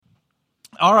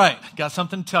All right, got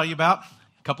something to tell you about.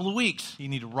 A couple of weeks. You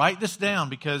need to write this down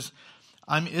because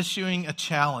I'm issuing a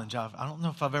challenge. I don't know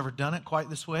if I've ever done it quite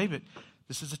this way, but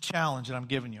this is a challenge that I'm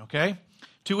giving you, okay?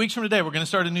 2 weeks from today, we're going to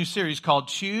start a new series called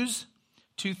Choose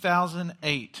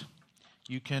 2008.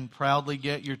 You can proudly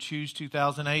get your Choose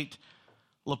 2008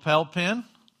 lapel pin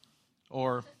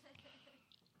or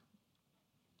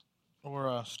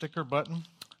a sticker button.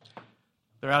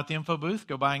 They're out at the info booth.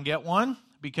 Go by and get one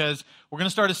because we're going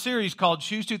to start a series called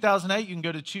Choose 2008. You can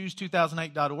go to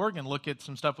choose2008.org and look at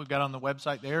some stuff we've got on the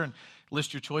website there and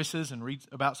list your choices and read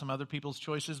about some other people's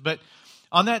choices. But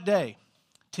on that day,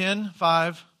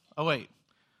 10/5/08,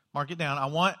 mark it down. I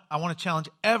want to challenge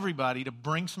everybody to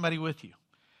bring somebody with you.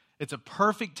 It's a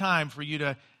perfect time for you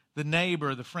to, the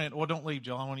neighbor, the friend. Well, don't leave,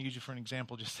 Joel. I want to use you for an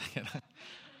example just a second.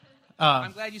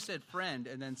 I'm glad you said friend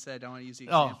and then said I want to use the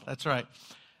example. Oh, that's right.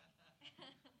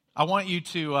 I want you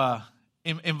to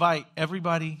invite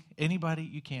everybody, anybody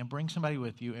you can. Bring somebody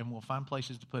with you, and we'll find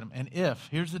places to put them. And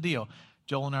here's the deal,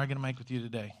 Joel and I are going to make with you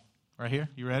today. Right here,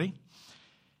 you ready?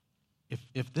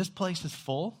 If this place is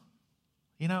full,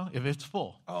 if it's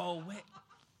full. Oh, wait.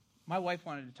 My wife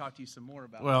wanted to talk to you some more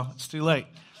about Well, it's too late.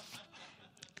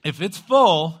 If it's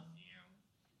full,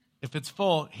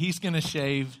 he's going to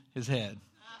shave his head.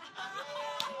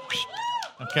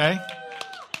 Okay?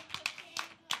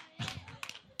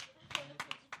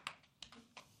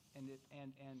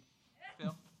 And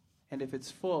Phil? And if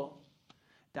it's full,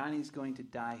 Donnie's going to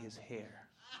dye his hair.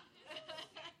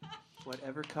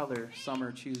 Whatever color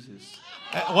Summer chooses.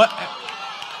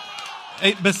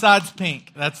 Besides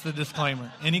pink. That's the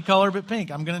disclaimer. Any color but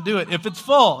pink. I'm going to do it. If it's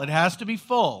full, it has to be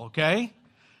full, okay?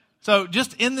 So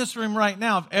just in this room right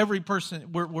now, if every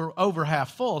person, we're over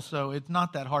half full, so it's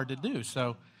not that hard to do.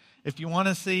 So if you want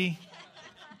to see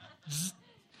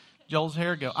Joel's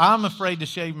hair go, I'm afraid to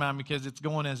shave mine because it's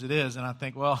going as it is. And I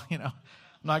think, I'm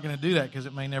not going to do that because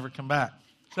it may never come back.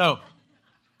 So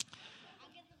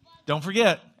don't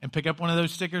forget and pick up one of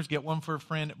those stickers, get one for a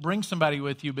friend, bring somebody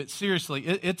with you. But seriously,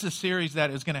 it's a series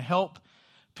that is going to help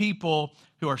people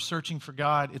who are searching for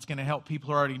God. It's going to help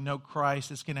people who already know Christ.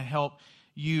 It's going to help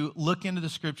you look into the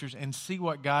scriptures and see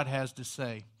what God has to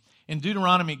say. In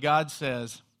Deuteronomy, God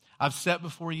says, I've set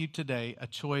before you today a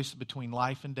choice between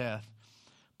life and death,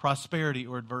 prosperity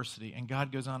or adversity. And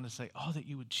God goes on to say, that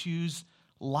you would choose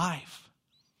life.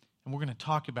 And we're going to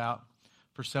talk about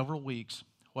for several weeks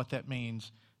what that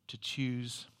means to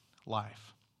choose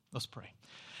life. Let's pray.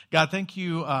 God, thank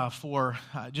you for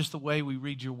just the way we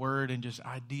read your word and just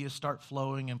ideas start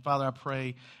flowing. And Father, I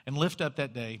pray and lift up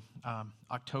that day,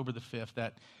 October the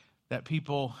 5th, that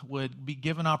people would be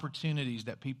given opportunities,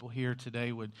 that people here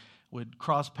today would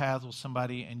cross paths with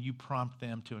somebody and you prompt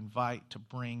them to invite, to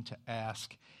bring, to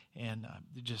ask, and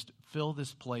just fill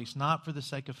this place, not for the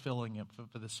sake of filling it, but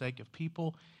for the sake of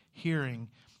people hearing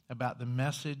about the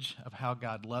message of how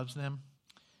God loves them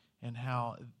and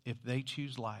how if they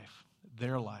choose life,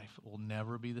 their life will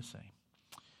never be the same.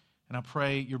 And I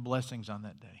pray your blessings on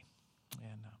that day.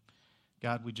 And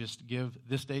God, we just give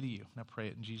this day to you. And I pray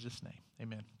it in Jesus' name.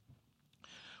 Amen.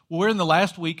 Well, we're in the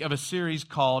last week of a series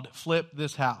called Flip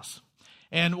This House.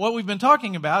 And what we've been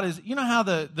talking about is, how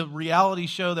the reality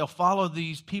show, they'll follow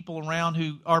these people around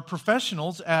who are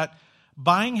professionals at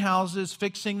buying houses,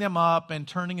 fixing them up, and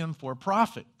turning them for a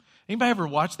profit. Anybody ever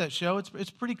watch that show? It's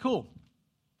pretty cool.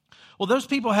 Well, those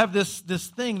people have this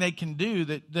thing they can do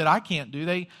that I can't do.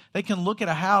 They can look at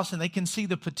a house and they can see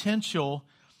the potential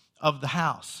of the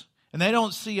house. And they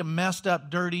don't see a messed up,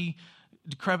 dirty,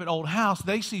 decrepit old house.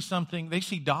 They see something, they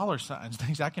see dollar signs,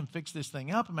 things, I can fix this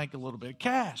thing up and make a little bit of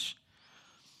cash.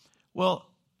 Well,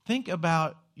 think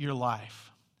about your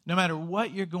life. No matter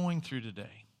what you're going through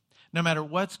today, no matter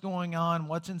what's going on,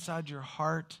 what's inside your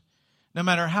heart, no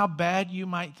matter how bad you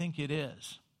might think it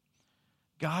is,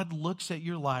 God looks at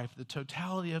your life, the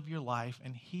totality of your life,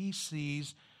 and He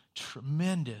sees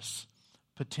tremendous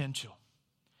potential.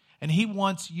 And He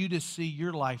wants you to see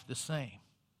your life the same.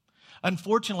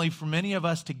 Unfortunately, for many of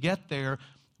us to get there,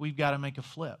 we've got to make a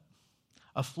flip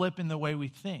in the way we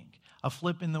think, a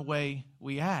flip in the way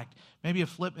we act, maybe a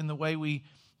flip in the way we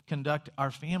conduct our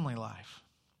family life.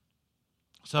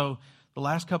 So the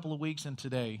last couple of weeks and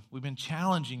today, we've been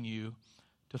challenging you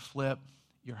to flip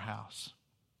your house.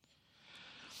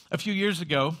 A few years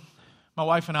ago, my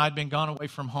wife and I had been gone away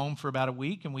from home for about a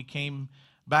week, and we came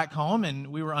back home, and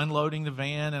we were unloading the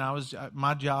van, and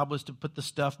my job was to put the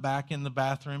stuff back in the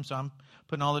bathroom, so I'm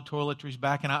putting all the toiletries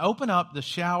back, and I open up the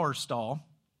shower stall,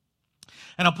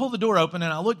 and I pull the door open,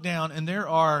 and I look down, and there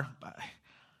are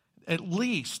at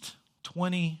least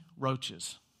 20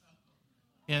 roaches.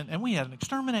 And we had an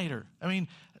exterminator. I mean,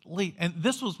 And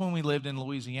this was when we lived in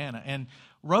Louisiana. And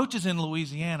roaches in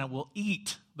Louisiana will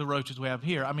eat the roaches we have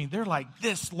here. I mean, they're like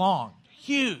this long,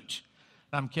 huge.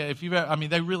 I'm kidding.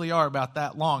 They really are about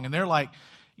that long. And they're like,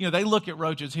 they look at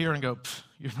roaches here and go,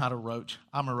 "You're not a roach.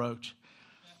 I'm a roach."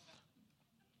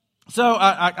 So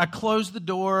I closed the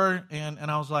door and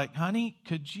I was like, "Honey,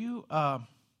 could you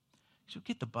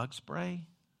get the bug spray?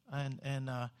 And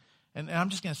I'm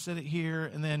just going to sit it here.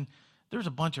 And then there's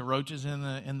a bunch of roaches in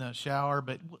the shower,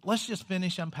 but let's just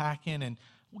finish unpacking and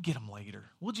we'll get them later.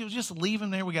 We'll just leave them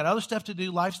there. We got other stuff to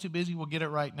do. Life's too busy. We'll get it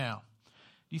right now."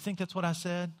 Do you think that's what I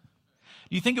said?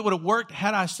 Do you think it would have worked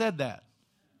had I said that?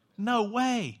 No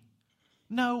way.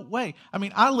 No way. I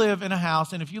mean, I live in a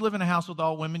house, and if you live in a house with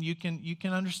all women, you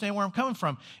can understand where I'm coming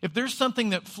from. If there's something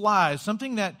that flies,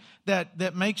 something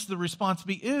that makes the response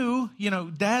be, "Ooh,"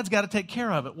 Dad's got to take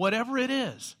care of it, whatever it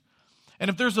is. And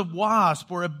if there's a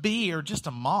wasp or a bee or just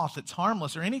a moth that's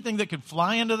harmless or anything that could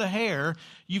fly into the hair,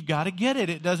 you've got to get it.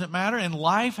 It doesn't matter, and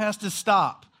life has to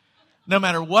stop. No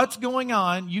matter what's going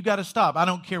on, you got to stop. I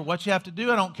don't care what you have to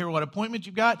do. I don't care what appointment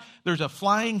you've got. There's a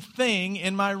flying thing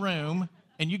in my room,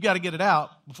 and you got to get it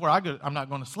out before I go. I'm not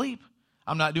going to sleep.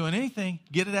 I'm not doing anything.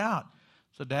 Get it out.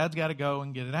 So Dad's got to go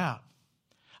and get it out.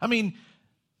 I mean,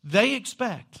 they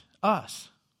expect us,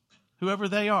 whoever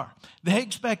they are, they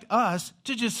expect us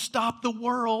to just stop the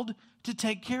world to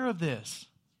take care of this.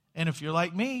 And if you're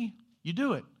like me, you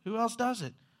do it. Who else does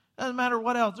it? Doesn't matter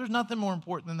what else. There's nothing more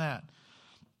important than that.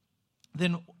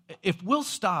 Then if we'll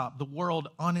stop the world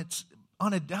on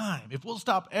a dime, if we'll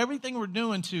stop everything we're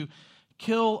doing to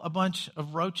kill a bunch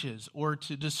of roaches or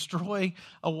to destroy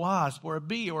a wasp or a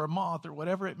bee or a moth or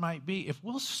whatever it might be, if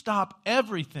we'll stop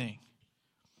everything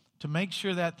to make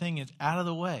sure that thing is out of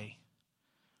the way,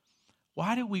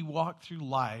 why do we walk through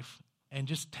life and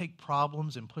just take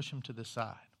problems and push them to the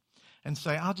side and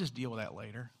say, "I'll just deal with that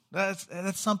later.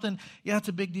 That's something, it's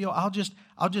a big deal. I'll just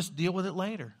deal with it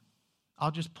later.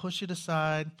 I'll just push it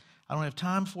aside. I don't have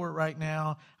time for it right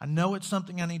now. I know it's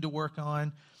something I need to work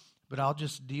on, but I'll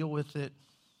just deal with it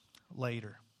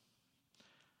later."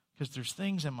 Because there's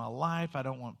things in my life I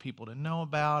don't want people to know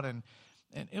about, and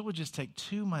it would just take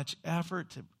too much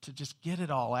effort to just get it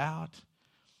all out.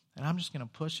 And I'm just going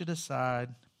to push it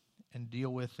aside and deal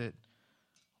with it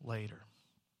later.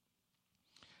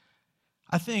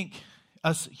 I think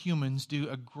us humans do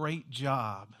a great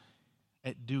job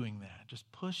at doing that,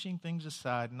 just pushing things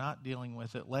aside, not dealing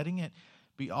with it, letting it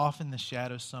be off in the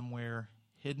shadows somewhere,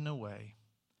 hidden away.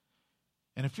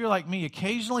 And if you're like me,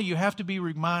 occasionally you have to be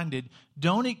reminded,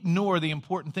 don't ignore the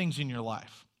important things in your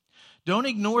life. Don't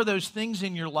ignore those things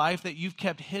in your life that you've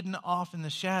kept hidden off in the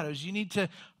shadows. You need to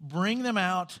bring them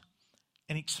out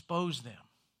and expose them.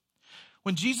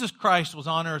 When Jesus Christ was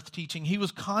on earth teaching, he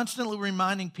was constantly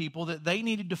reminding people that they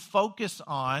needed to focus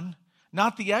on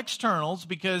not the externals,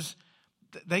 because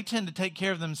they tend to take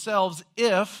care of themselves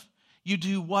if you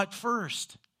do what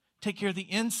first? Take care of the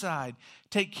inside.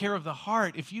 Take care of the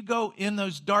heart. If you go in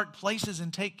those dark places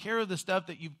and take care of the stuff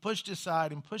that you've pushed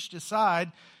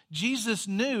aside, Jesus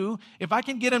knew if I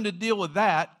can get him to deal with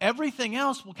that, everything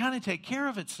else will kind of take care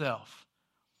of itself.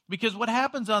 Because what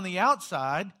happens on the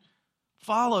outside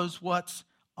follows what's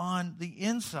on the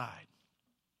inside.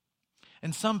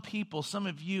 And some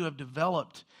of you have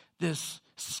developed this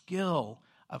skill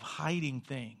of hiding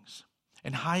things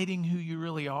and hiding who you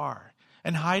really are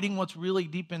and hiding what's really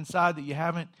deep inside that you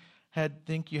haven't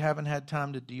had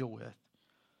time to deal with.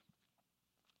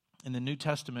 In the New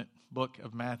Testament book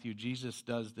of Matthew, Jesus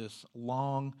does this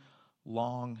long,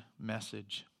 long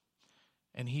message.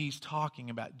 And he's talking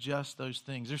about just those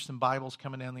things. There's some Bibles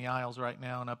coming down the aisles right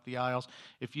now and up the aisles.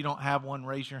 If you don't have one,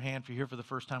 raise your hand. If you're here for the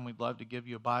first time, we'd love to give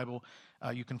you a Bible.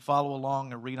 You can follow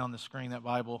along or read on the screen. That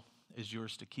Bible is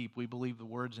yours to keep. We believe the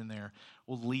words in there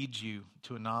will lead you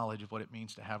to a knowledge of what it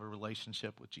means to have a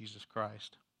relationship with Jesus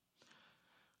Christ.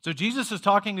 So Jesus is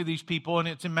talking to these people, and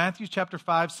it's in Matthew chapter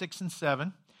 5, 6, and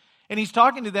 7. And he's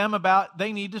talking to them about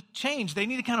they need to change. They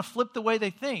need to kind of flip the way they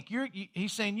think.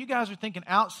 He's saying, you guys are thinking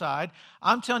outside.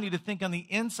 I'm telling you to think on the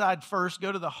inside first.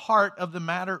 Go to the heart of the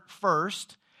matter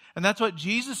first. And that's what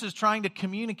Jesus is trying to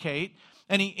communicate.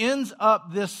 And he ends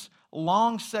up this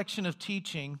long section of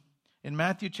teaching in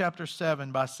Matthew chapter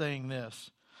 7 by saying this: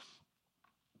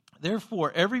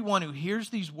 "Therefore, everyone who hears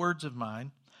these words of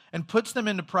mine and puts them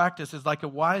into practice is like a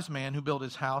wise man who built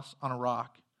his house on a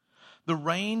rock. The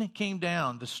rain came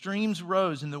down, the streams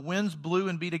rose, and the winds blew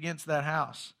and beat against that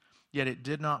house. Yet it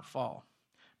did not fall,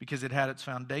 because it had its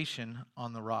foundation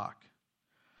on the rock.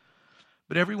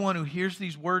 But everyone who hears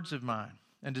these words of mine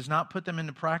and does not put them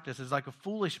into practice is like a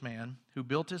foolish man who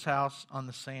built his house on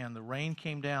the sand. The rain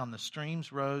came down, the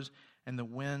streams rose, and the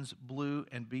winds blew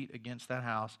and beat against that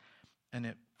house, and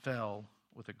it fell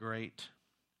with a great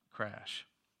crash.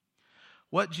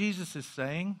 What Jesus is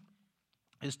saying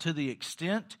is, to the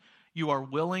extent you are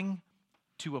willing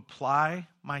to apply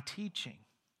my teaching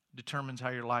determines how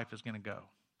your life is going to go.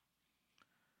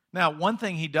 Now, one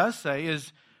thing he does say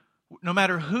is, no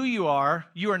matter who you are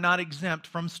not exempt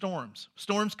from storms.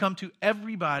 Storms come to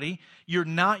everybody. You're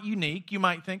not unique. You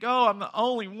might think, oh, I'm the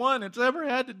only one that's ever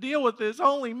had to deal with this,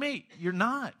 only me. You're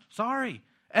not. Sorry.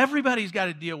 Everybody's got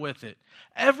to deal with it.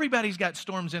 Everybody's got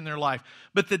storms in their life.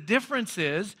 But the difference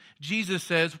is, Jesus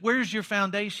says, where's your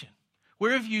foundation?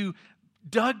 Where have you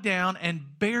dug down and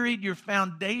buried your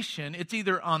foundation? It's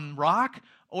either on rock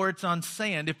or it's on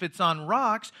sand. If it's on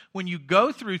rocks, when you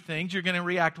go through things, you're going to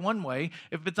react one way.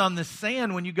 If it's on the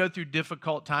sand, when you go through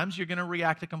difficult times, you're going to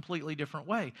react a completely different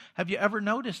way. Have you ever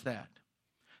noticed that?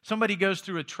 Somebody goes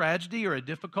through a tragedy or a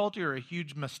difficulty or a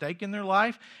huge mistake in their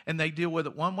life, and they deal with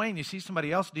it one way, and you see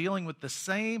somebody else dealing with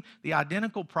the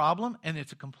identical problem, and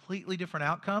it's a completely different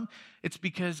outcome. It's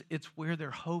because it's where their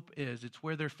hope is. It's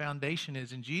where their foundation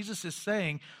is. And Jesus is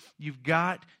saying, you've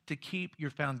got to keep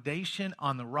your foundation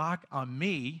on the rock, on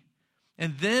me.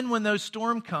 And then when those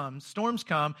storms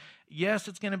come, yes,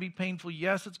 it's going to be painful.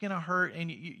 Yes, it's going to hurt.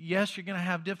 And yes, you're going to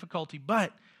have difficulty,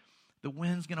 but the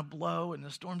wind's going to blow and the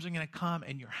storms are going to come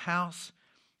and your house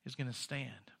is going to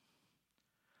stand.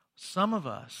 Some of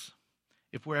us,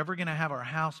 if we're ever going to have our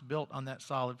house built on that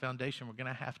solid foundation, we're going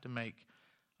to have to make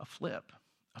a flip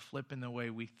in the way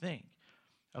we think,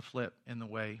 a flip in the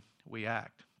way we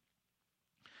act.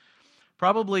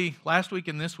 Probably last week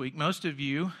and this week, most of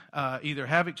you either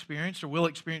have experienced or will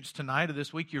experience tonight or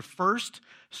this week your first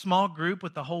small group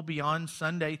with the whole Beyond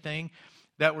Sunday thing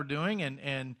that we're doing.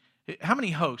 And how many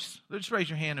hosts? Just raise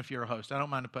your hand if you're a host. I don't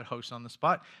mind to put hosts on the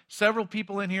spot. Several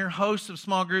people in here, hosts of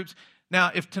small groups.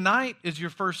 Now, if tonight is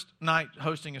your first night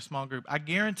hosting a small group, I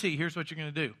guarantee, here's what you're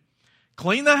going to do.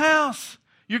 Clean the house.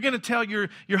 You're going to tell your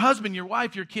husband, your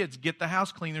wife, your kids, get the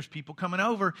house clean. There's people coming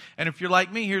over. And if you're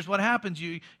like me, here's what happens.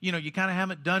 You kind of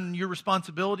haven't done your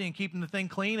responsibility in keeping the thing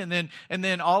clean. And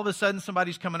then all of a sudden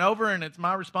somebody's coming over and it's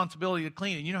my responsibility to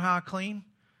clean. And you know how I clean?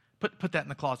 Put that in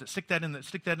the closet. Stick that in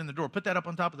the door. Put that up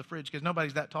on top of the fridge because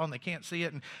nobody's that tall and they can't see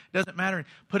it. And it doesn't matter.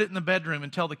 Put it in the bedroom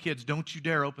and tell the kids, don't you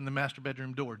dare open the master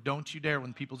bedroom door. Don't you dare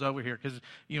when people's over here because,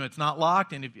 it's not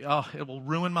locked and it will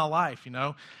ruin my life,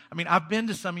 I mean, I've been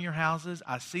to some of your houses.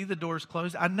 I see the doors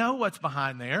closed. I know what's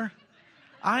behind there.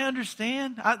 I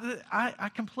understand. I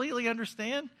completely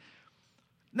understand.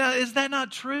 Now, is that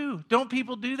not true? Don't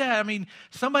people do that? I mean,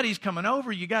 somebody's coming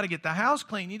over. You got to get the house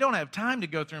clean. You don't have time to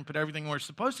go through and put everything where it's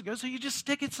supposed to go, so you just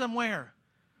stick it somewhere.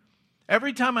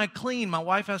 Every time I clean, my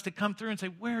wife has to come through and say,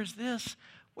 where's this?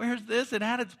 Where's this? It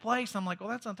had its place. I'm like, well,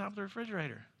 that's on top of the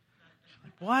refrigerator.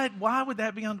 What? Why would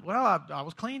that be on? Well, I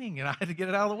was cleaning, and I had to get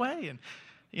it out of the way, and,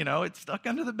 it's stuck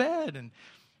under the bed, and,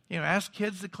 ask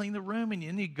kids to clean the room, and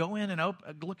then you go in and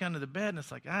look under the bed, and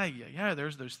it's like,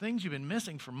 there's those things you've been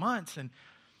missing for months, and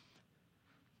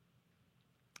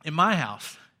in my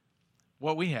house,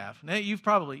 what we have, now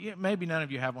maybe none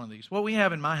of you have one of these. What we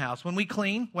have in my house, when we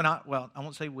clean, I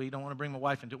won't say we, don't want to bring my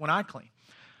wife into it. When I clean,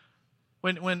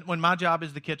 when my job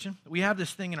is the kitchen, we have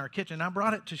this thing in our kitchen. I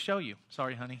brought it to show you.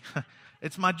 Sorry, honey.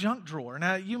 It's my junk drawer.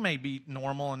 Now, you may be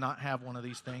normal and not have one of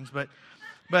these things, but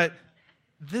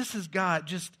this has got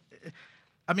just,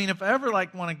 if I ever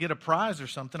want to get a prize or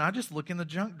something, I just look in the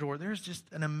junk drawer. There's just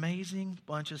an amazing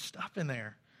bunch of stuff in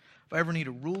there. If I ever need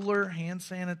a ruler, hand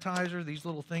sanitizer, these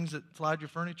little things that slide your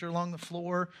furniture along the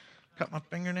floor, cut my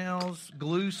fingernails,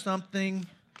 glue something.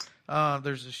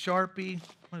 There's a Sharpie.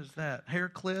 What is that? Hair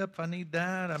clip, if I need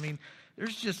that.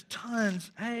 There's just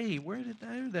tons. Hey, where did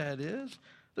that is?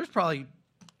 There's probably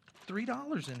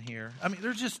 $3 in here.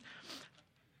 There's just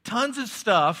tons of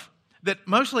stuff that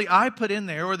mostly I put in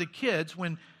there, or the kids,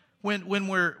 when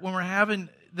we're having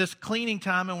this cleaning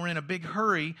time and we're in a big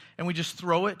hurry and we just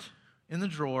throw it in the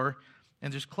drawer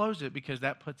and just close it because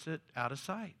that puts it out of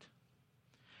sight.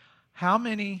 How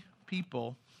many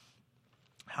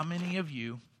of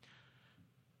you,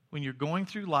 when you're going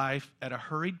through life at a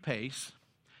hurried pace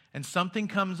and something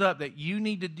comes up that you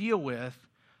need to deal with,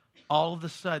 all of a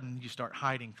sudden you start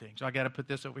hiding things. I got to put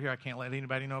this over here. I can't let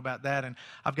anybody know about that. And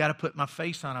I've got to put my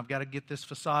face on. I've got to get this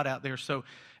facade out there so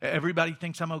everybody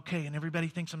thinks I'm okay and everybody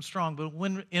thinks I'm strong. But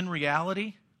when in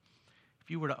reality, if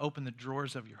you were to open the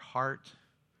drawers of your heart,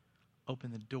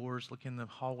 open the doors, look in the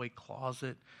hallway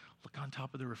closet, look on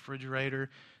top of the refrigerator,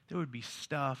 there would be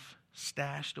stuff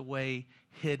stashed away,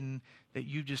 hidden, that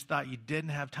you just thought you didn't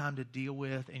have time to deal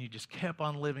with, and you just kept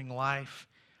on living life,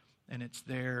 and it's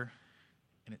there,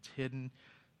 and it's hidden,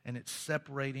 and it's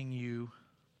separating you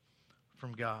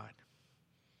from God.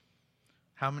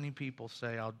 How many people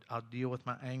say, I'll deal with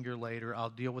my anger later, I'll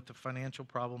deal with the financial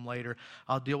problem later,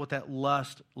 I'll deal with that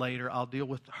lust later, I'll deal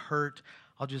with hurt,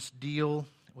 I'll just deal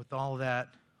with all that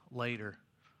later.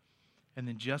 And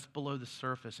then just below the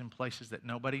surface, in places that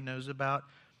nobody knows about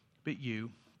but you,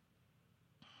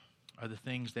 are the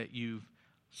things that you've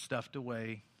stuffed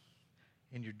away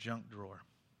in your junk drawer.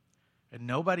 And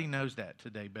nobody knows that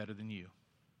today better than you.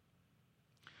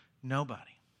 Nobody.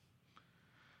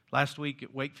 Last week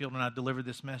at Wakefield, when I delivered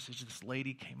this message, this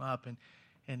lady came up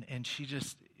and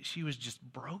she was just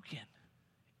broken.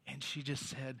 And she just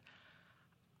said,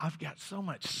 I've got so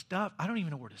much stuff. I don't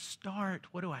even know where to start.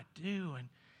 What do I do?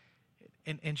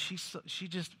 And she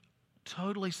just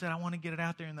totally said, I want to get it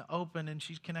out there in the open. And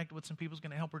she's connected with some people who's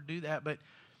going to help her do that. But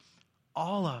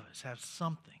all of us have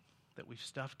something that we've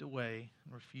stuffed away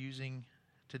and refusing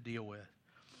to deal with.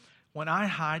 When I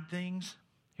hide things,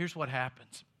 here's what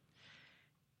happens.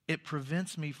 It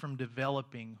prevents me from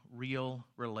developing real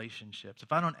relationships.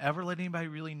 If I don't ever let anybody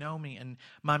really know me and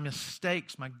my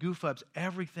mistakes, my goof-ups,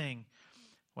 everything,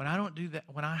 when I don't do that,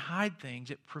 when I hide things,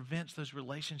 it prevents those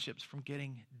relationships from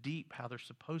getting deep, how they're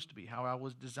supposed to be, how I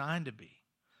was designed to be.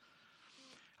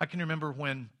 I can remember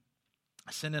when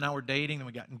Cindy and I were dating and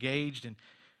we got engaged and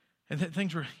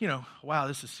things were, wow,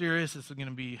 this is serious. This is going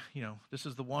to be, this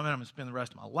is the woman I'm going to spend the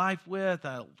rest of my life with.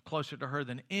 I'm closer to her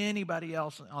than anybody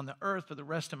else on the earth for the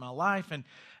rest of my life. And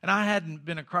I hadn't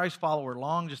been a Christ follower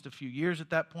long, just a few years at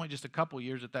that point, just a couple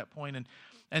years at that point.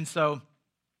 And so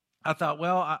I thought,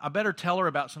 well, I better tell her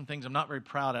about some things I'm not very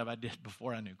proud of I did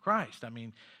before I knew Christ. I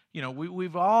mean,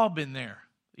 we've all been there,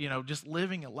 just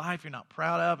living a life you're not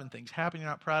proud of and things happen you're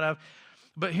not proud of.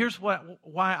 But here's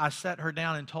why I sat her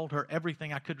down and told her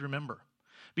everything I could remember.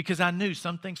 Because I knew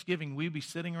some Thanksgiving we'd be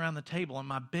sitting around the table and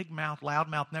my big mouth, loud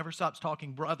mouth, never stops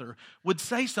talking brother would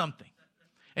say something.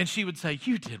 And she would say,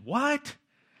 you did what?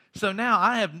 So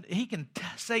now he can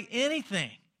say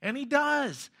anything, and he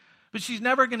does. But she's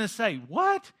never going to say,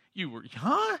 what? You were,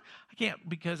 huh? I can't,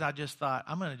 because I just thought,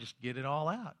 I'm going to just get it all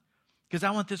out. Because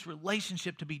I want this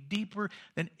relationship to be deeper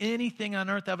than anything on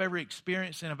earth I've ever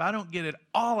experienced. And if I don't get it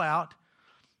all out,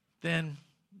 then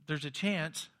there's a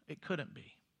chance it couldn't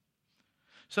be.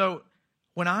 So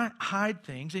when I hide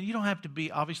things, and you don't have to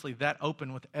be obviously that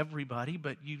open with everybody,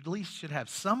 but you at least should have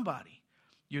somebody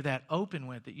you're that open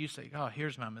with that you say, oh,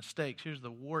 here's my mistakes, here's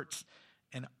the warts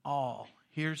and all,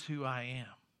 here's who I am.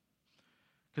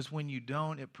 Because when you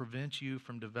don't, it prevents you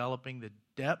from developing the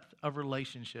depth of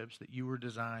relationships that you were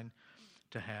designed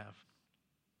to have.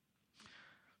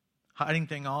 Hiding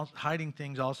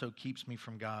things also keeps me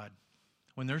from God.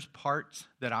 When there's parts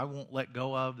that I won't let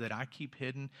go of, that I keep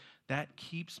hidden, that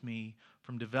keeps me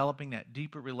from developing that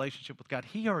deeper relationship with God.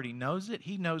 He already knows it.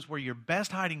 He knows where your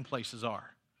best hiding places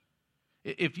are.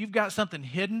 If you've got something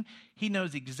hidden, He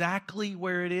knows exactly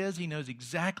where it is. He knows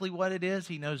exactly what it is.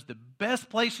 He knows the best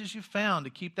places you've found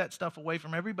to keep that stuff away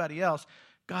from everybody else.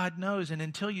 God knows. And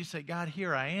until you say, God,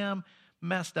 here I am,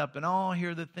 messed up and all,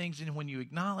 here are the things. And when you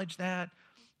acknowledge that,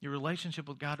 your relationship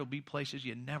with God will be places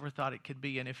you never thought it could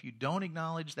be. And if you don't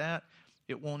acknowledge that,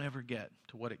 it won't ever get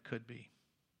to what it could be.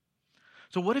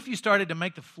 So what if you started to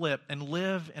make the flip and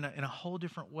live in a whole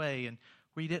different way, and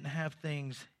where you didn't have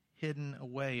things hidden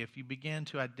away? If you began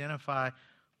to identify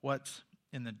what's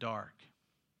in the dark.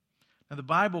 Now the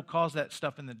Bible calls that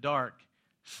stuff in the dark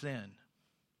sin.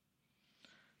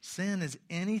 Sin is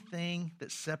anything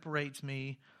that separates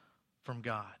me from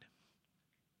God.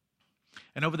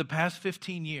 And over the past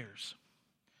 15 years,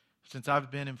 since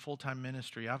I've been in full-time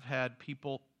ministry, I've had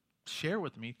people share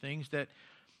with me things that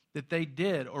they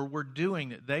did or were doing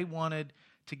that they wanted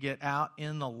to get out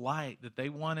in the light, that they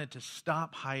wanted to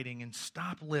stop hiding and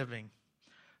stop living.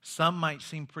 Some might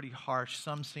seem pretty harsh.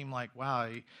 Some seem like, wow,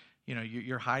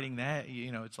 you're hiding that.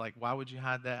 It's like, why would you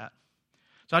hide that?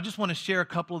 So I just want to share a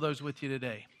couple of those with you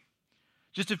today.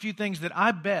 Just a few things that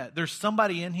I bet there's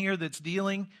somebody in here that's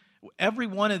dealing. Every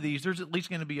one of these, there's at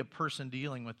least going to be a person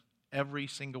dealing with every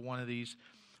single one of these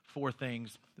 4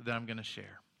 things that I'm going to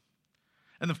share.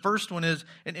 And the first one is,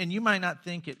 and you might not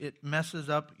think it messes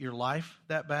up your life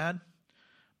that bad,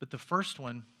 but the first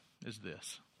one is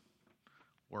this: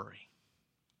 worry.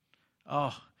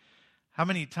 Oh, how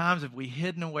many times have we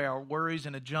hidden away our worries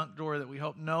in a junk drawer that we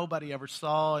hope nobody ever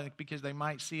saw because they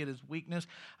might see it as weakness?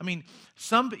 I mean,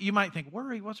 you might think,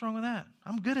 worry, what's wrong with that?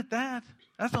 I'm good at that.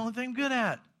 That's the only thing I'm good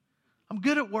at. I'm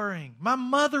good at worrying. My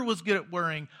mother was good at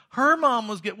worrying. Her mom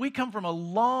was good. We come from a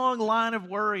long line of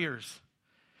worriers.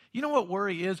 You know what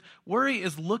worry is? Worry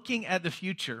is looking at the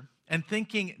future and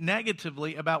thinking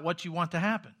negatively about what you want to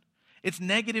happen. It's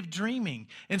negative dreaming.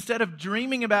 Instead of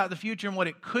dreaming about the future and what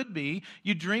it could be,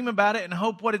 you dream about it and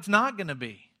hope what it's not going to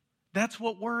be. That's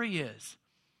what worry is.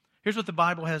 Here's what the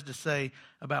Bible has to say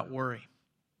about worry.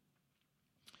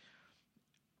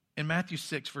 In Matthew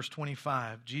 6, verse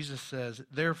 25, Jesus says,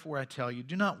 "Therefore I tell you,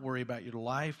 do not worry about your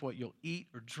life, what you'll eat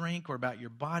or drink, or about your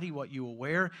body, what you will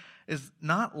wear. Is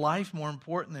not life more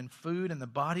important than food, and the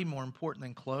body more important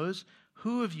than clothes?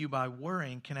 Who of you by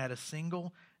worrying can add a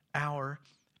single hour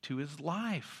to his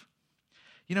life?"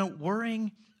 You know,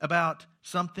 worrying about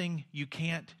something you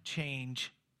can't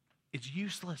change is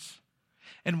useless.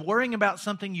 And worrying about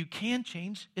something you can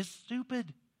change is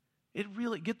stupid. It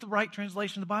really, get the right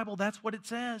translation of the Bible, that's what it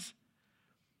says.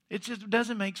 It just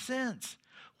doesn't make sense.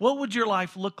 What would your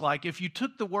life look like if you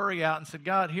took the worry out and said,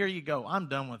 "God, here you go. I'm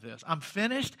done with this. I'm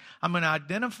finished. I'm going to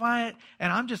identify it,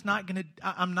 and I'm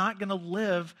not going to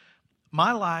live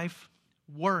my life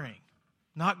worrying.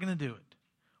 Not going to do it."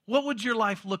 What would your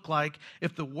life look like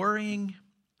if the worrying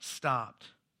stopped?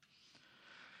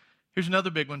 Here's another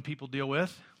big one people deal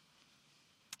with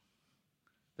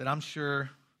that I'm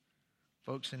sure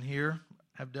folks in here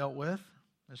have dealt with.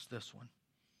 It's this one.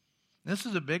 This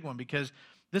is a big one because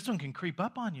this one can creep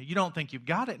up on you. You don't think you've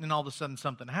got it, and then all of a sudden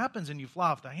something happens, and you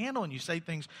fly off the handle, and you say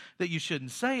things that you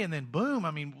shouldn't say, and then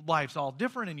boom, life's all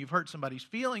different, and you've hurt somebody's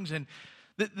feelings. And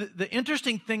the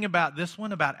interesting thing about this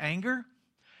one, about anger,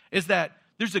 is that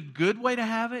there's a good way to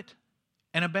have it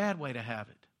and a bad way to have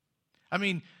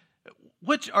it.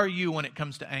 Which are you when it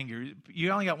comes to anger? You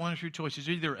only got one or two choices.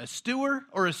 You're either a stewer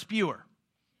or a spewer.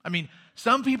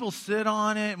 Some people sit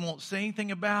on it and won't say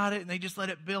anything about it, and they just let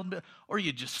it build, or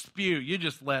you just spew. You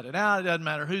just let it out. It doesn't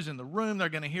matter who's in the room. They're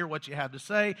going to hear what you have to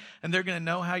say, and they're going to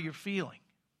know how you're feeling.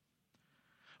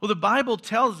 Well, the Bible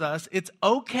tells us it's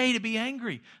okay to be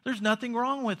angry. There's nothing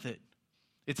wrong with it.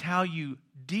 It's how you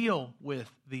deal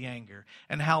with the anger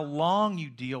and how long you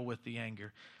deal with the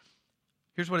anger.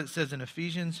 Here's what it says in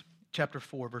Ephesians chapter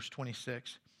 4, verse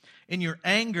 26. "In your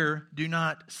anger, do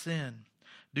not sin.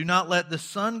 Do not let the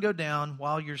sun go down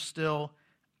while you're still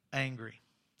angry.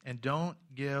 And don't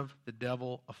give the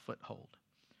devil a foothold."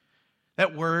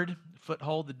 That word,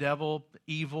 foothold, the devil,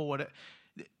 evil,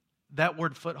 that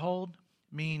word foothold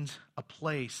means a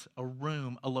place, a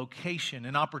room, a location,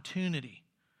 an opportunity.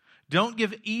 Don't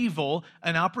give evil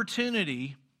an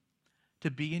opportunity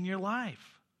to be in your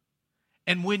life.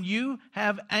 And when you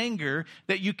have anger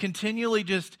that you continually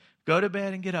just go to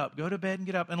bed and get up, go to bed and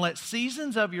get up, and let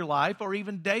seasons of your life or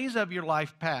even days of your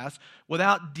life pass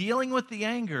without dealing with the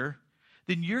anger,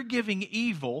 then you're giving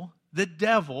evil, the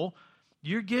devil,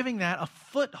 you're giving that a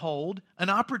foothold, an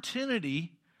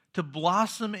opportunity to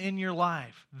blossom in your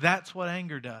life. That's what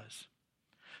anger does.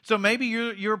 So maybe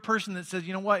you're a person that says,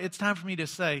 "You know what, it's time for me to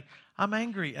say, I'm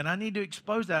angry, and I need to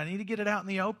expose that. I need to get it out in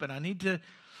the open.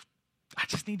 I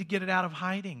just need to get it out of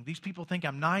hiding. These people think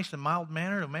I'm nice and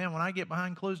mild-mannered. And man, when I get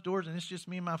behind closed doors and it's just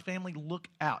me and my family, look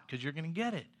out, because you're going to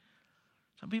get it."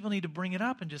 Some people need to bring it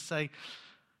up and just say,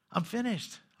 "I'm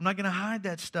finished. I'm not going to hide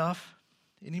that stuff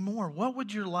anymore." What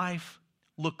would your life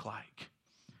look like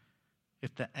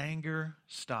if the anger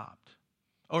stopped?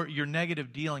 Or your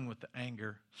negative dealing with the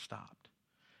anger stopped?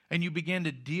 And you began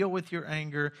to deal with your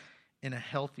anger in a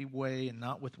healthy way and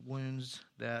not with words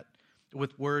that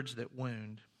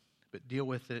wound, but deal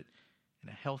with it in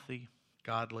a healthy,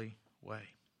 godly way.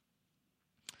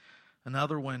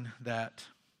 Another one that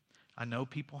I know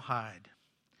people hide,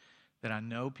 that I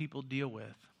know people deal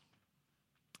with,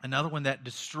 another one that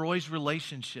destroys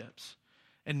relationships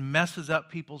and messes up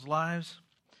people's lives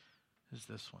is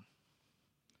this one.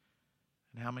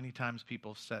 And how many times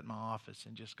people have sat in my office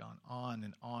and just gone on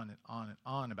and on and on and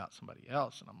on about somebody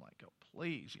else, and I'm like, "Oh,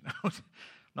 please," I'm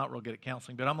not real good at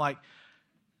counseling, but I'm like,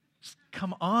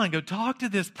 come on, go talk to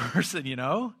this person,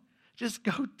 Just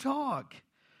go talk.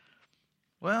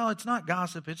 Well, it's not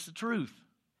gossip, it's the truth.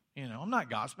 I'm not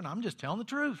gossiping, I'm just telling the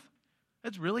truth.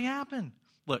 It's really happened.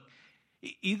 Look,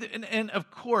 and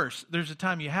of course, there's a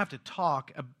time you have to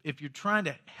talk. If you're trying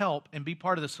to help and be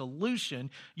part of the solution,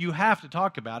 you have to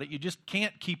talk about it. You just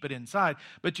can't keep it inside.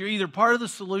 But you're either part of the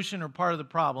solution or part of the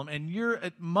problem.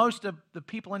 And most of the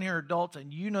people in here are adults,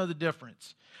 and you know the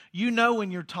difference. You know when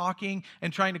you're talking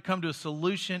and trying to come to a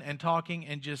solution and talking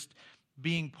and just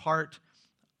being part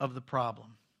of the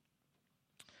problem.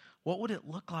 What would it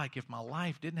look like if my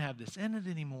life didn't have this in it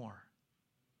anymore?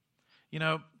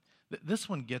 This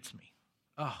one gets me.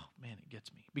 Oh, man, it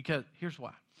gets me. Because here's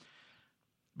why.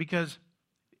 Because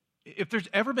if there's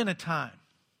ever been a time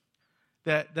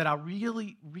that I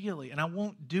really, and I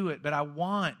won't do it, but I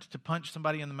want to punch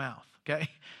somebody in the mouth, okay?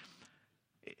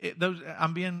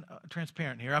 I'm being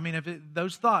transparent here. I mean,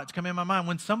 those thoughts come in my mind,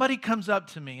 when somebody comes up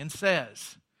to me and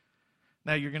says,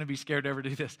 now you're going to be scared to ever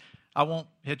do this. I won't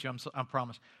hit you, I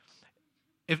promise.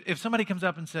 If somebody comes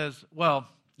up and says, well,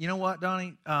 you know what,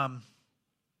 Donnie, I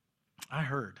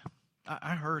heard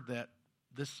that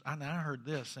this, I heard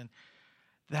this, and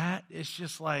that is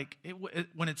just like,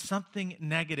 when it's something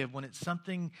negative, when it's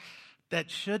something that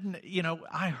shouldn't,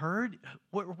 I heard,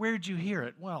 where'd you hear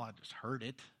it? Well, I just heard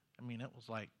it. I mean, it was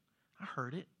like, I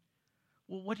heard it.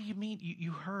 Well, what do you mean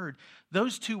you heard?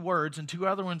 Those two words and two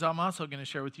other ones I'm also going to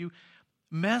share with you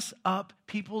mess up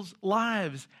people's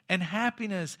lives and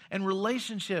happiness and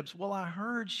relationships. Well, I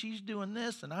heard she's doing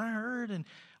this, and I heard, and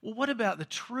well, what about the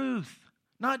truth?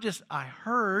 Not just I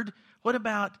heard. What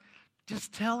about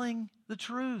just telling the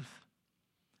truth?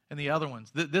 And the other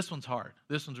ones, this one's hard.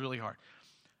 This one's really hard.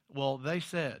 Well, they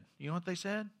said, you know what they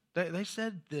said? They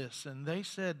said this and they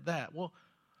said that. Well,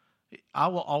 I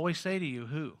will always say to you,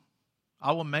 who?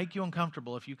 I will make you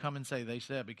uncomfortable if you come and say they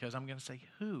said, because I'm going to say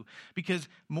who. Because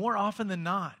more often than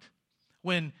not,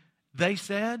 when they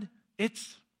said,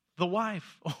 it's the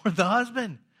wife or the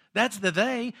husband. That's the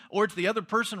they, or it's the other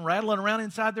person rattling around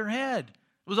inside their head.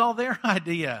 It was all their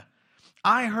idea.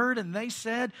 I heard and they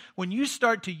said. When you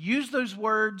start to use those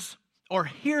words or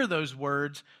hear those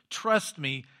words, trust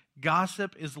me,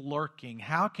 gossip is lurking.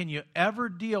 How can you ever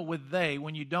deal with they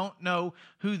when you don't know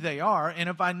who they are? And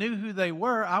if I knew who they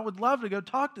were, I would love to go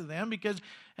talk to them, because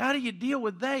how do you deal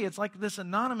with they? It's like this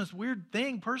anonymous weird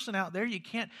person out there you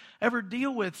can't ever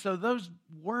deal with. So those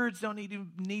words don't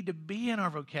need to be in our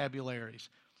vocabularies.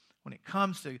 When it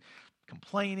comes to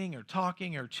complaining or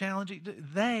talking or challenging,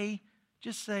 they,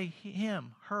 just say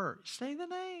him, her, say the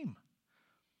name.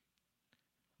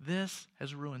 This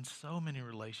has ruined so many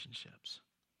relationships.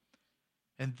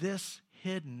 And this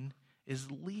hidden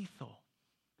is lethal.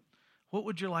 What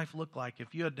would your life look like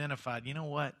if you identified, you know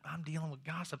what, I'm dealing with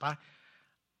gossip. I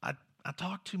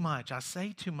talk too much. I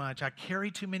say too much. I carry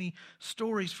too many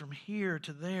stories from here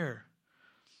to there.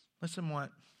 Listen what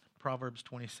Proverbs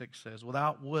 26 says.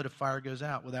 Without wood, a fire goes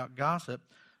out. Without gossip,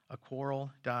 a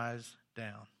quarrel dies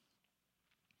down.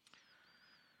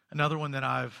 Another one that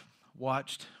I've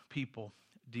watched people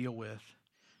deal with,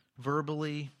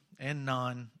 verbally and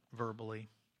non-verbally.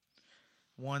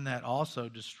 One that also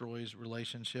destroys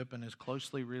relationship and is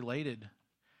closely related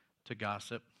to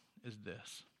gossip is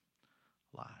this: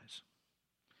 lies.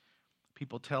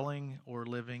 People telling or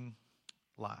living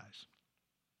lies.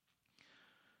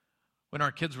 When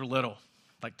our kids were little,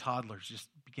 like toddlers, just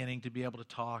beginning to be able to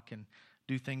talk and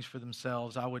do things for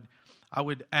themselves, I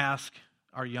would ask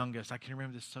our youngest, I can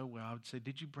remember this so well, I would say,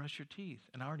 did you brush your teeth?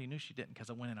 And I already knew she didn't, because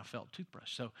I went and I felt a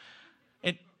toothbrush.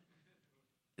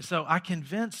 So I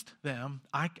convinced them.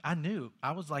 I knew.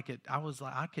 I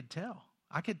could tell.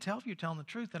 I could tell if you're telling the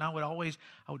truth, and I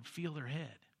would feel their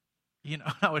head.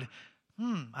 I would,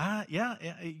 yeah,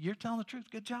 you're telling the truth.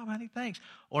 Good job, honey, thanks.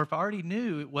 Or if I already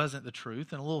knew it wasn't the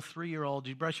truth, and a little 3-year-old,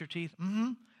 did you brush your teeth?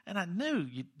 Mm-hmm. And I knew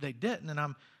they didn't,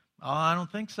 and I don't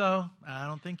think so. I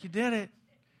don't think you did it.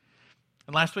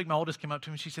 And last week, my oldest came up to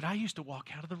me and she said, I used to walk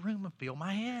out of the room and feel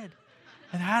my head.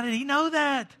 And how did he know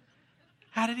that?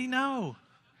 How did he know?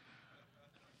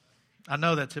 I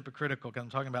know that's hypocritical because I'm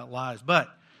talking about lies, but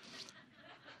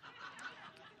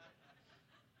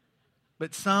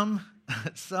some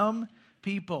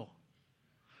people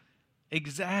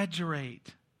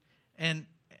exaggerate and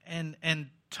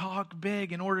talk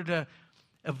big in order to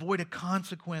avoid a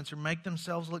consequence or make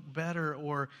themselves look better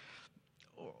or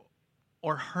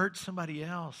hurt somebody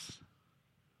else,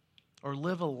 or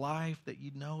live a life that you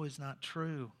know is not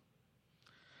true.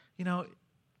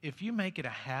 If you make it a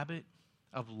habit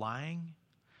of lying,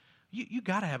 you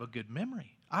got to have a good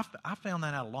memory. I found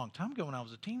that out a long time ago when I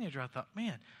was a teenager. I thought,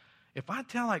 man, if I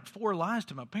tell like 4 lies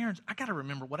to my parents, I got to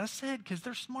remember what I said, because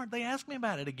they're smart. They ask me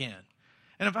about it again.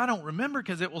 And if I don't remember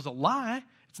because it was a lie,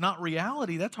 it's not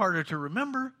reality, that's harder to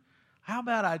remember. How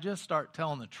about I just start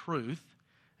telling the truth?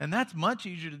 And that's much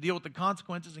easier to deal with the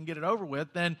consequences and get it over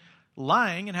with than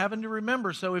lying and having to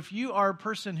remember. So if you are a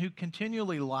person who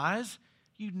continually lies,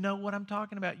 you know what I'm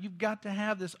talking about. You've got to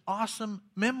have this awesome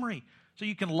memory so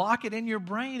you can lock it in your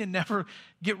brain and never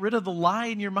get rid of the lie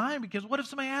in your mind. Because what if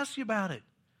somebody asks you about it?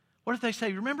 What if they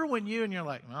say, remember when you, and you're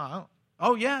like,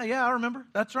 oh yeah, I remember.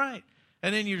 That's right.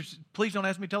 And then please don't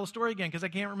ask me to tell the story again because I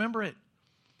can't remember it.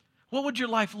 What would your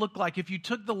life look like if you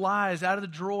took the lies out of the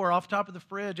drawer, off top of the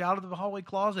fridge, out of the hallway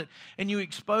closet, and you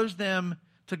exposed them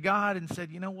to God and said,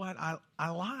 you know what, I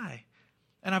lie.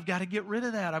 And I've got to get rid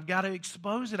of that. I've got to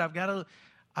expose it. I've got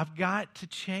to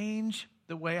change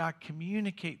the way I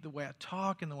communicate, the way I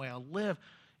talk, and the way I live.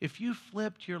 If you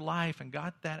flipped your life and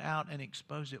got that out and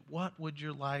exposed it, what would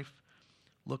your life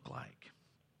look like?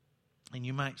 And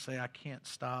you might say, I can't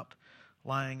stop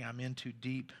lying. I'm in too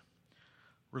deep.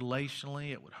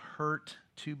 Relationally, it would hurt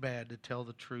too bad to tell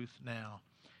the truth now.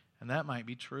 And that might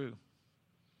be true.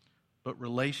 But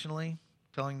relationally,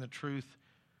 telling the truth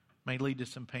may lead to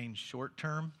some pain short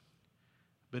term,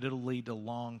 but it'll lead to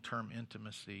long-term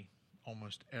intimacy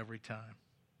almost every time.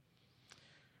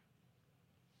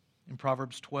 In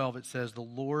Proverbs 12, it says, the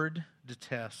Lord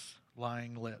detests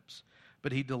lying lips,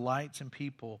 but he delights in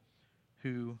people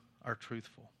who are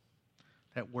truthful.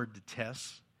 That word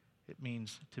detests, it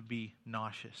means to be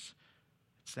nauseous.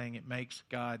 It's saying it makes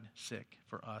God sick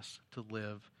for us to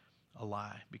live a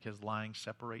lie, because lying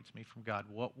separates me from God.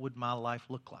 What would my life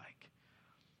look like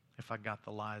if I got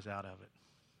the lies out of it?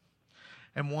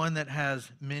 And one that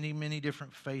has many, many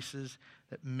different faces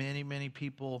that many, many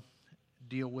people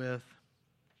deal with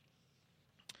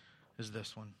is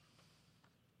this one.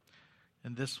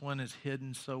 And this one is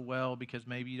hidden so well because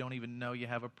maybe you don't even know you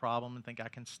have a problem and think, I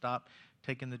can stop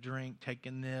taking the drink,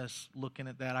 taking this, looking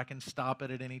at that. I can stop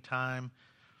it at any time.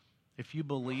 If you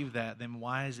believe that, then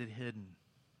why is it hidden?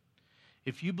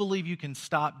 If you believe you can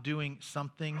stop doing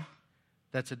something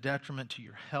that's a detriment to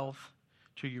your health,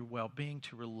 to your well-being,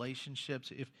 to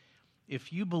relationships,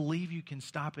 if you believe you can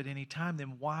stop at any time,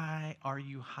 then why are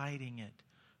you hiding it?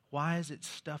 Why is it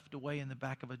stuffed away in the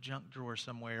back of a junk drawer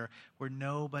somewhere where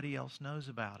nobody else knows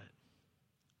about it?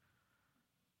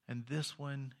 And this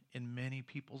one in many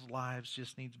people's lives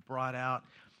just needs brought out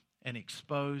and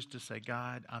exposed to say,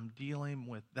 God, I'm dealing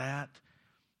with that.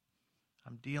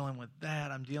 I'm dealing with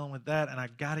that. I'm dealing with that. And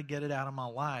I've got to get it out of my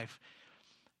life.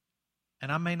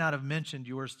 And I may not have mentioned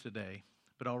yours today,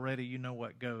 but already you know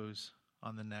what goes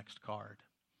on the next card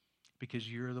because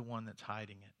you're the one that's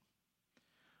hiding it.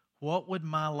 What would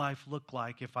my life look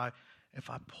like if I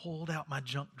pulled out my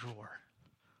junk drawer?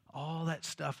 All that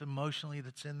stuff emotionally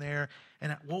that's in there.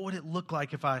 And what would it look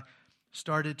like if I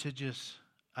started to just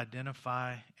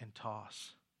identify and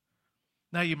toss?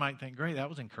 Now you might think, great, that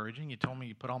was encouraging. You told me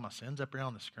you put all my sins up here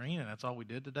on the screen and that's all we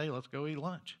did today. Let's go eat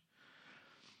lunch.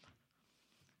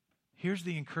 Here's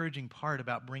the encouraging part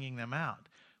about bringing them out.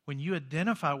 When you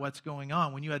identify what's going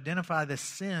on, when you identify the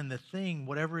sin, the thing,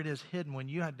 whatever it is hidden, when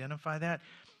you identify that,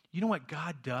 you know what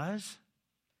God does?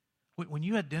 When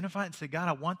you identify it and say, God,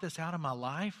 I want this out of my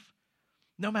life,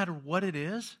 no matter what it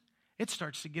is, it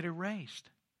starts to get erased.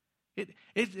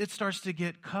 It starts to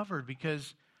get covered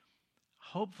because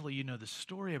hopefully you know the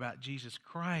story about Jesus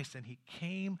Christ, and he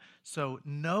came so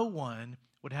no one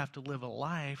would have to live a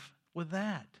life with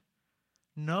that.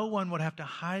 No one would have to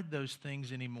hide those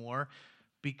things anymore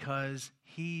because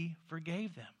he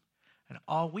forgave them. And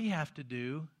all we have to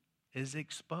do is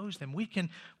expose them. We can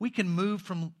move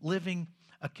from living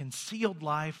a concealed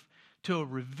life to a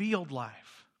revealed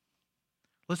life.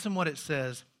 Listen what it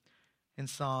says in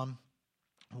Psalm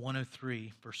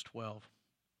 103, verse 12.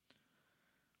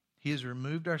 He has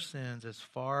removed our sins as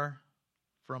far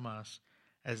from us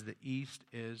as the east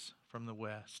is from the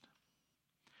west.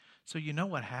 So you know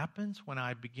what happens when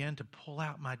I begin to pull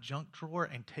out my junk drawer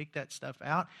and take that stuff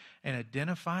out and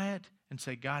identify it and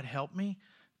say, God, help me?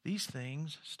 These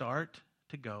things start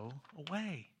to go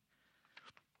away.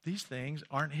 These things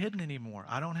aren't hidden anymore.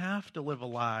 I don't have to live a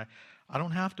lie. I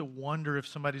don't have to wonder if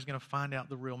somebody's going to find out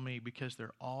the real me because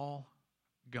they're all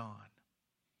gone.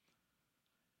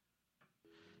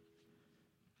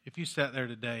 If you sat there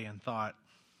today and thought,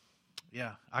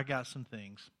 yeah, I got some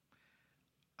things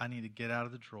I need to get out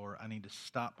of the drawer. I need to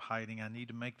stop hiding. I need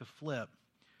to make the flip.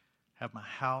 Have my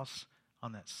house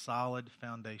on that solid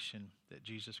foundation that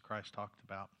Jesus Christ talked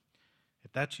about.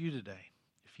 If that's you today,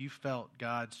 if you felt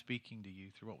God speaking to you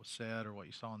through what was said or what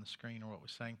you saw on the screen or what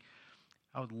was saying,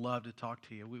 I would love to talk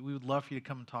to you. We would love for you to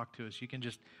come and talk to us. You can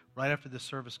just, right after this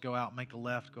service, go out, make a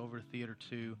left, go over to Theater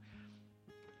 2,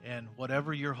 and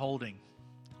whatever you're holding,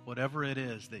 whatever it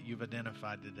is that you've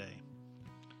identified today,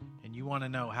 and you want to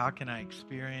know, how can I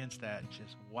experience that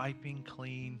just wiping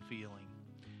clean feeling?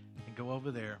 And go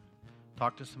over there,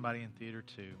 talk to somebody in Theater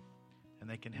 2, and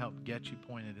they can help get you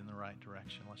pointed in the right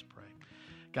direction. Let's pray.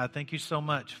 God, thank you so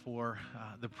much for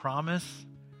the promise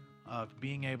of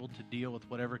being able to deal with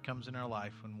whatever comes in our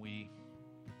life when we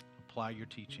apply your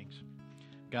teachings.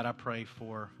 God, I pray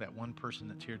for that one person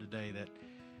that's here today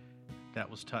that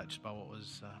was touched by what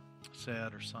was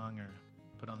said or sung or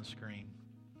put on the screen.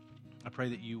 I pray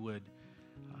that you would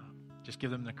just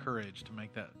give them the courage to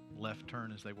make that left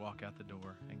turn as they walk out the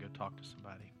door and go talk to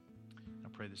somebody. I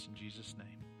pray this in Jesus'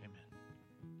 name.